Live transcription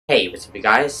Hey, what's up you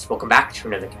guys? Welcome back to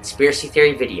another conspiracy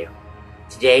theory video.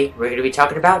 Today, we're going to be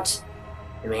talking about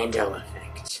the Mandela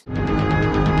Effect.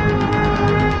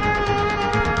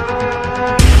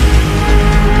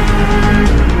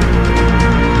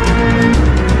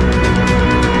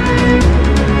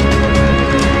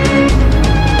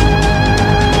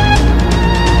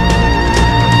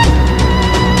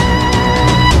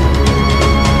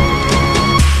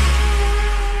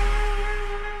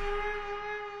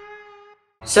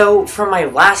 So, for my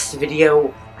last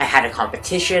video, I had a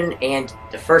competition, and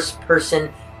the first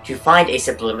person to find a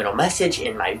subliminal message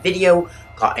in my video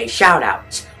got a shout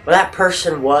out. Well, that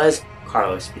person was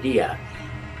Carlos Padilla.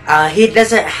 He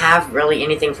doesn't have really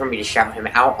anything for me to shout him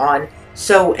out on,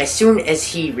 so as soon as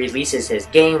he releases his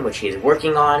game, which he is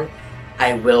working on,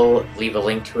 I will leave a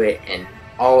link to it in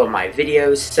all of my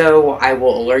videos, so I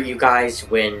will alert you guys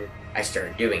when I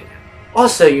start doing that.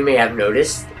 Also, you may have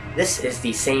noticed, this is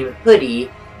the same hoodie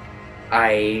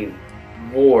I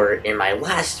wore in my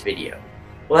last video.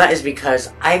 Well, that is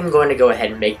because I'm going to go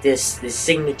ahead and make this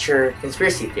signature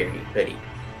conspiracy theory hoodie.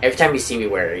 Every time you see me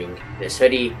wearing this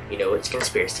hoodie, you know it's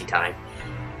conspiracy time.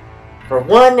 For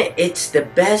one, it's the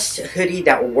best hoodie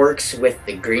that works with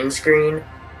the green screen,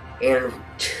 and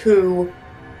two,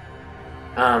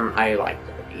 I like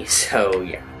the hoodie, so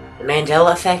yeah. The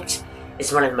Mandela Effect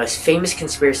is one of the most famous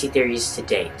conspiracy theories to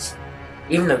date.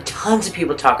 Even though tons of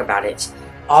people talk about it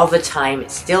all the time,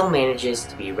 it still manages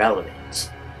to be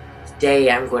relevant. Today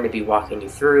I'm going to be walking you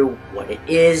through what it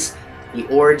is, the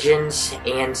origins,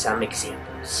 and some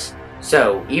examples.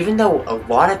 So, even though a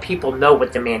lot of people know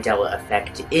what the Mandela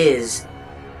Effect is,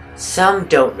 some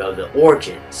don't know the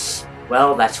origins.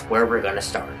 Well, that's where we're going to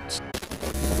start.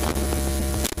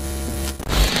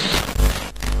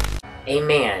 A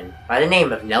man by the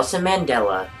name of Nelson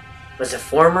Mandela was a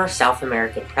former South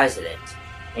American president,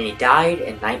 and he died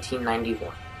in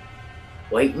 1991.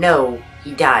 Wait, no,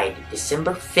 he died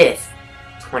December 5th,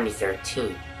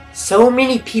 2013. So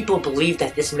many people believed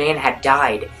that this man had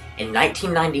died in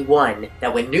 1991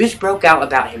 that when news broke out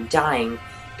about him dying,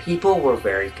 people were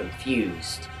very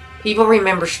confused. People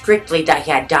remember strictly that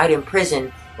he had died in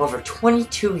prison over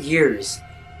 22 years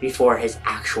before his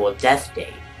actual death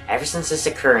date. Ever since this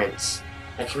occurrence,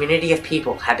 a community of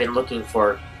people have been looking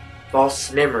for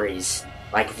false memories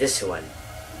like this one,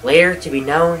 later to be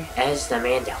known as the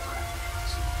Mandela Effect.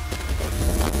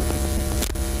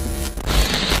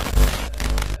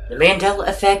 The Mandela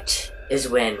Effect is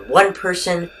when one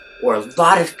person or a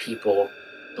lot of people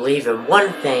believe in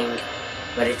one thing,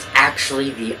 but it's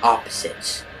actually the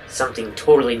opposite, something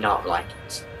totally not like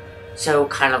it. So,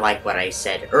 kind of like what I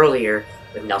said earlier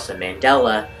with Nelson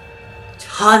Mandela,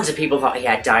 tons of people thought he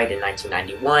had died in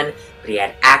 1991, but he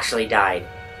had actually died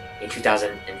in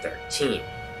 2013.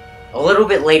 A little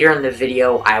bit later in the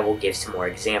video, I will give some more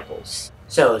examples.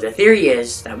 So, the theory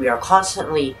is that we are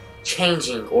constantly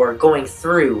changing or going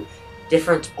through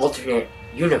different alternate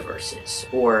universes,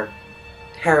 or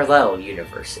parallel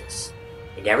universes.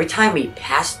 And every time we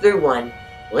pass through one,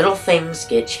 little things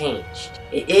get changed.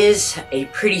 It is a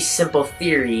pretty simple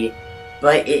theory,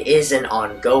 but it is an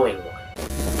ongoing one.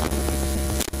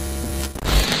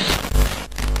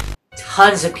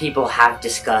 Tons of people have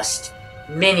discussed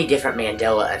many different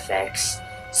Mandela effects,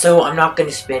 so I'm not going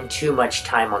to spend too much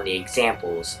time on the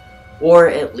examples, or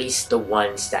at least the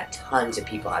ones that tons of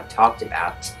people have talked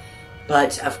about.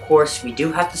 But of course, we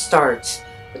do have to start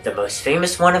with the most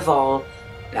famous one of all,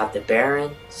 about the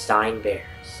Berenstain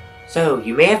Bears. So,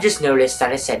 you may have just noticed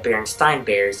that I said Berenstain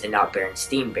Bears and not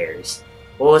Berenstain Bears.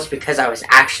 Well, it's because I was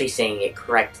actually saying it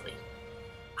correctly.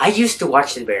 I used to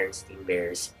watch the Berenstain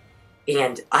Bears,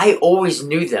 and I always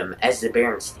knew them as the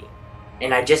Berenstain.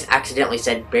 And I just accidentally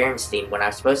said Berenstain when I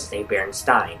was supposed to say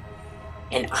Berenstain.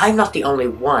 And I'm not the only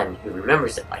one who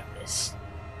remembers it like this.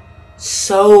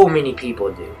 So many people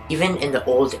do. Even in the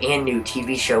old and new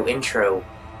TV show intro,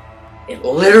 it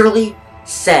literally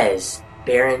says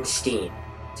Berenstain.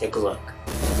 Take a look.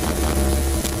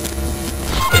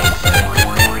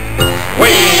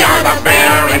 We are the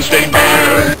Berenstain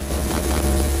Bears.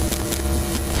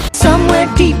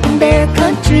 Somewhere deep in Bear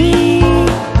Country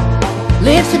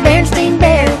lives the Berenstain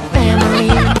Bear family.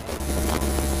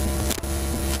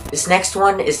 This next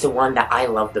one is the one that I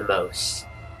love the most,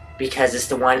 because it's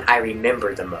the one I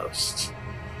remember the most.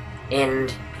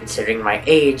 And considering my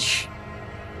age,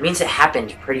 it means it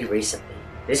happened pretty recently.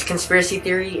 This conspiracy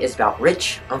theory is about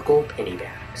Rich Uncle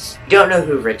Pennybags. If you don't know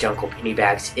who Rich Uncle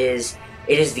Pennybags is,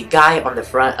 it is the guy on the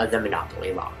front of the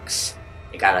Monopoly locks.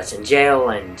 It got us in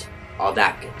jail and all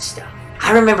that good stuff.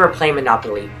 I remember playing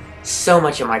Monopoly so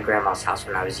much at my grandma's house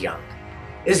when I was young.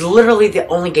 It was literally the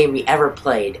only game we ever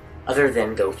played other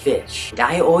than go fish. And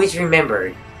I always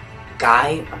remembered the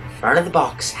guy on the front of the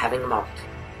box having a molecule.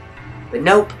 But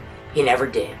nope, he never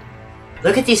did.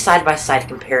 Look at these side-by-side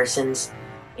comparisons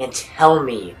and tell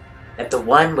me that the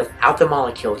one without the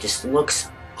molecule just looks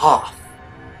off.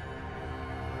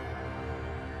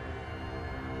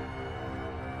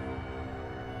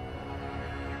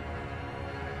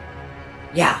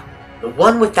 Yeah, the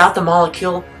one without the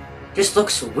molecule just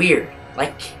looks weird,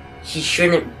 like he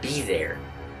shouldn't be there.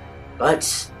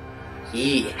 But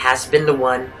he has been the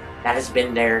one that has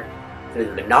been there through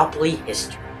the Monopoly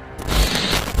history.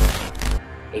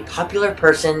 A popular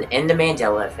person in the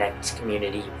Mandela Effect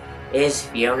community is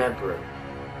Fiona Broom.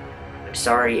 I'm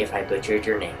sorry if I butchered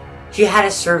your name. She had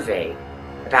a survey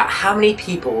about how many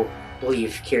people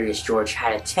believe Curious George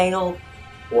had a tail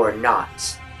or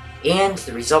not. And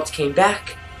the results came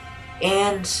back,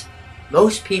 and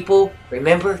most people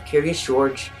remember Curious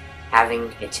George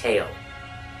having a tail.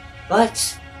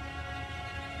 But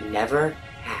he never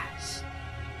has.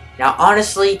 Now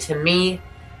honestly, to me,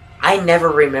 I never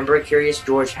remember Curious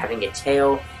George having a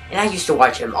tail, and I used to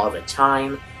watch him all the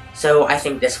time, so I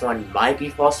think this one might be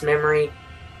false memory.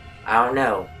 I don't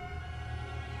know.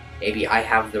 Maybe I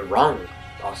have the wrong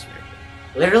false memory.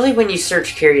 Literally, when you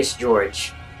search Curious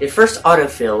George, the first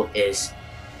autofill is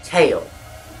tail.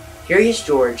 Curious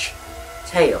George,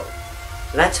 tail.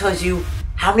 So that tells you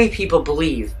how many people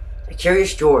believe that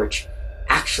Curious George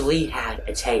actually had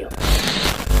a tail.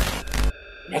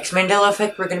 Next Mandela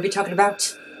Effect we're going to be talking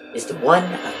about is the one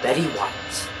of Betty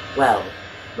White. Well,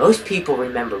 most people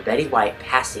remember Betty White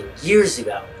passing years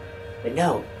ago, but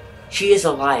no, she is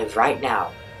alive right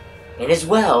now, and as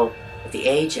well at the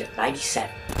age of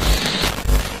 97.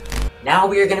 Now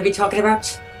we are going to be talking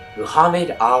about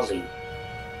Muhammad Ali.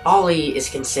 Ali is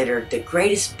considered the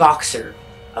greatest boxer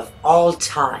of all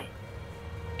time,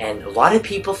 and a lot of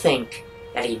people think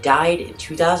that he died in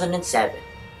 2007,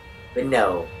 but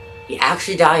no, he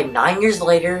actually died 9 years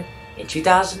later in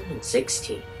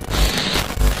 2016.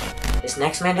 This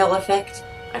next Mandela Effect,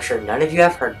 I'm sure none of you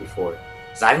have heard before,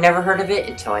 because I've never heard of it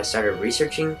until I started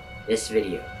researching this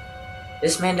video.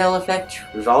 This Mandela Effect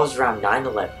revolves around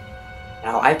 9/11.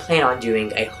 Now, I plan on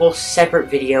doing a whole separate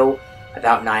video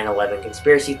about 9/11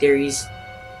 conspiracy theories,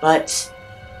 but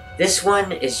this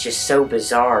one is just so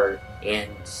bizarre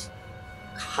and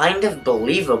kind of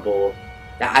believable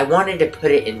that I wanted to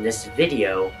put it in this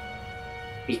video,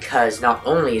 because not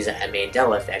only is it a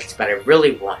Mandela Effect, but I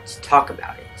really want to talk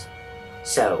about it.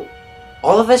 So,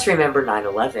 all of us remember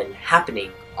 9/11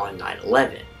 happening on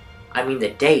 9/11. I mean,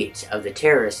 the date of the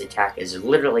terrorist attack is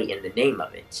literally in the name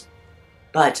of it.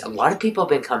 But a lot of people have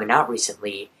been coming out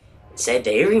recently and said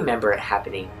they remember it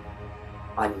happening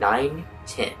on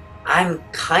 9/10. I'm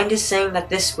kind of saying that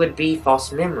this would be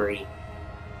false memory,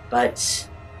 but,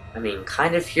 I mean,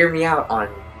 kind of hear me out on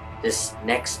this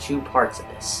next two parts of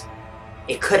this.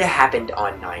 It could have happened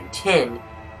on 9/10,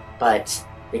 but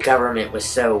the government was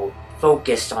so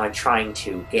focused on trying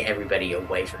to get everybody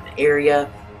away from the area,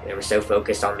 they were so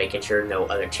focused on making sure no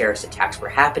other terrorist attacks were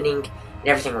happening, and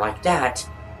everything like that.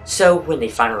 So when they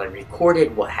finally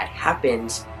recorded what had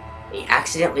happened, they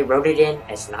accidentally wrote it in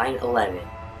as 9/11,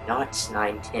 not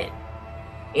 9/10.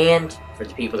 And for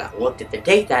the people that looked at the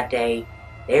date that day,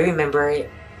 they remember it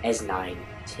as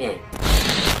 9/10.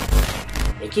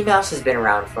 Mickey Mouse has been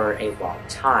around for a long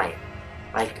time,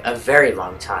 like a very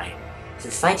long time,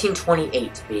 since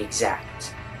 1928 to be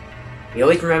exact. We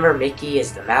always remember Mickey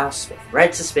as the mouse with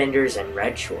red suspenders and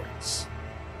red shorts.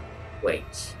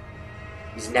 Wait.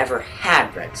 He's never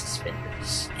had red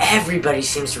suspenders. Everybody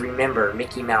seems to remember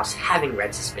Mickey Mouse having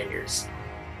red suspenders.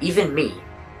 Even me.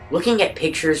 Looking at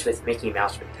pictures with Mickey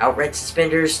Mouse without red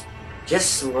suspenders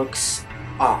just looks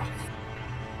off.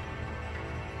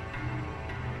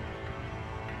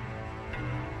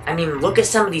 I mean, look at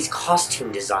some of these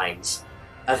costume designs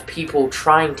of people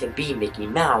trying to be Mickey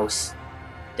Mouse.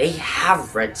 They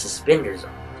have red suspenders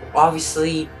on. So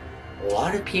obviously, a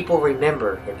lot of people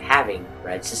remember him having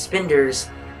red suspenders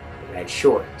and red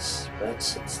shorts,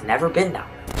 but it's never been that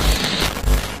way.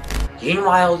 Gene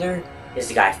Wilder is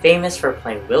the guy famous for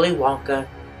playing Willy Wonka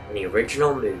in the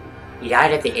original movie. He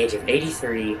died at the age of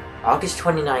 83, August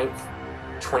 29th,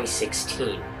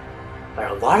 2016.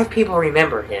 But a lot of people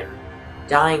remember him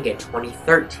dying in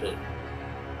 2013.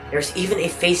 There's even a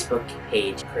Facebook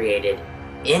page created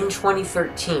in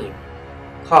 2013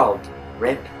 called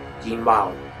RIP Gene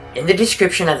Wilder. In the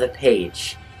description of the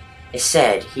page, it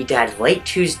said he died late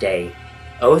Tuesday,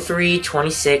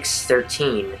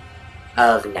 03/26/13,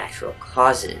 of natural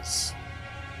causes.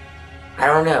 I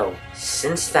don't know,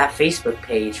 since that Facebook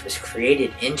page was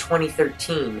created in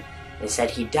 2013 and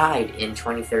said he died in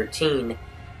 2013,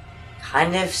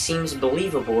 kind of seems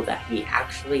believable that he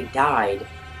actually died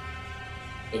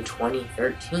in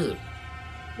 2013,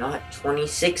 not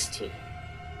 2016.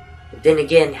 But then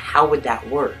again, how would that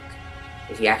work?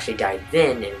 If he actually died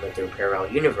then and went through a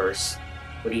parallel universe,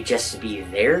 would he just be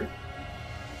there?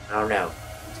 I don't know.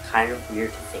 It's kind of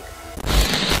weird to think about.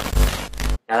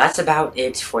 Now that's about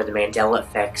it for the Mandela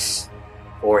Effects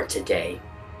for today.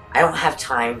 I don't have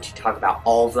time to talk about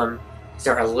all of them, because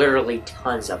there are literally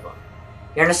tons of them.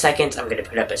 Here in a second, I'm going to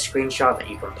put up a screenshot that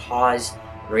you can pause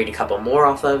and read a couple more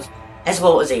off of, as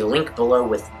well as a link below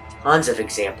with tons of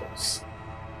examples.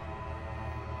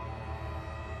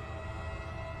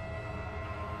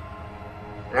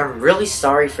 And I'm really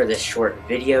sorry for this short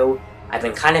video. I've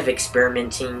been kind of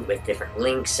experimenting with different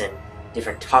links and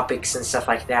different topics and stuff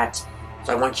like that.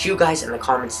 So I want you guys in the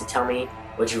comments to tell me,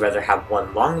 would you rather have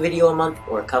one long video a month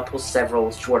or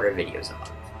several shorter videos a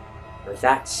month? And with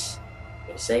that, I'm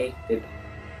going to say goodbye.